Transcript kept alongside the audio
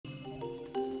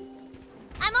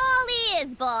I'm all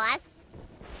ears, boss.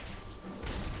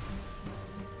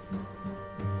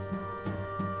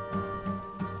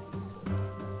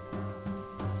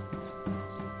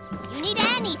 You need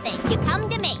anything, you come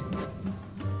to me.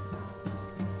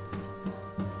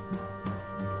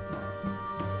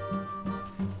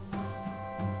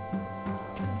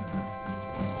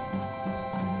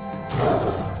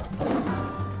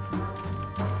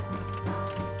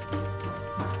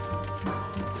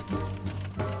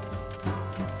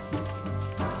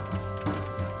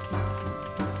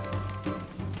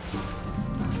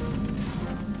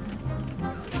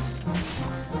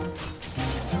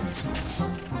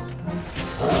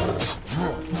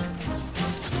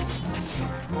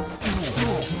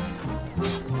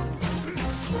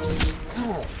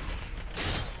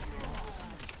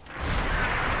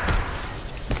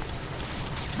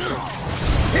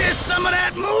 Here's some of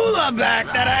that moolah back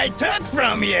that I took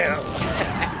from you.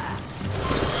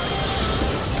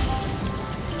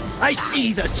 I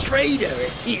see the traitor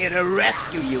is here to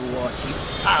rescue you,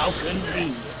 Warchief. How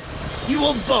convenient. You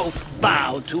will both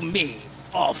bow to me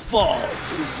or fall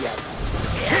together.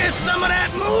 Here's some of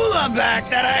that moolah back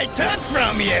that I took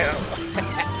from you.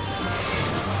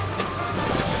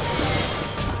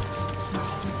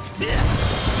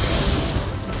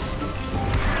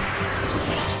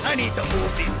 I need to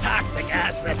move these toxic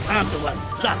assets onto a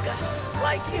sucker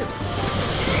like you.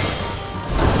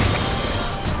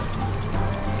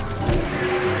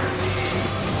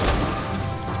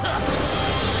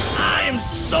 I'm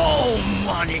so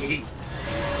money.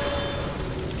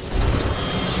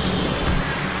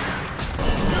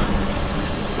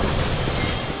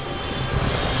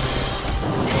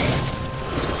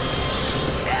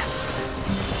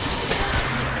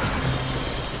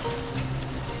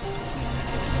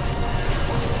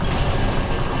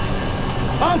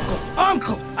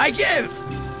 Uncle, I give!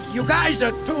 You guys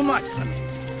are too much for me.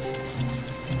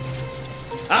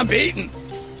 I'm beaten.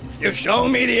 You've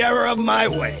shown me the error of my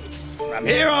ways. From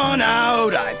here on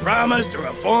out, I promise to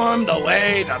reform the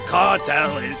way the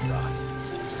cartel is run.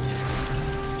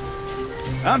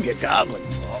 I'm your goblin,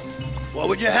 Paul. What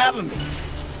would you have of me?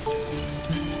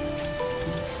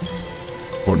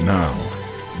 For now,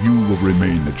 you will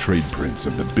remain the trade prince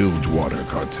of the Bilgewater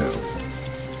cartel.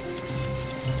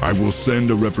 I will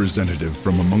send a representative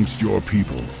from amongst your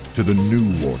people to the new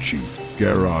Warchief,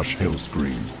 Garrosh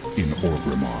Hellscream, in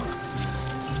Orgrimmar.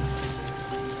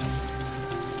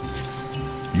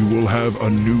 You will have a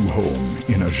new home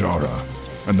in Ajara,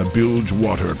 and the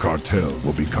Bilgewater cartel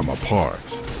will become a part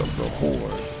of the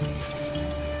Horde.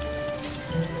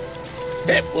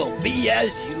 It will be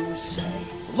as you say.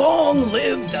 Long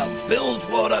live the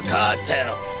Bilgewater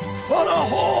cartel for the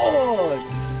Horde!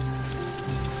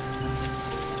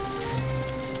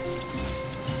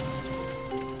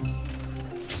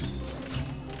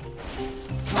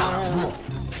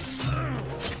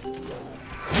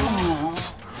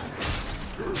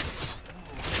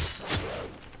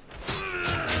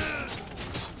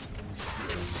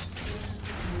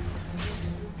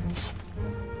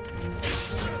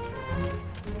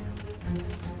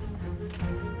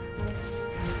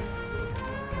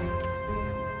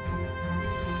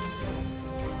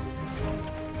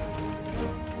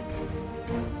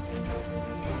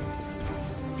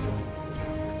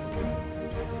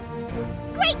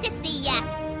 Great to see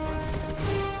ya!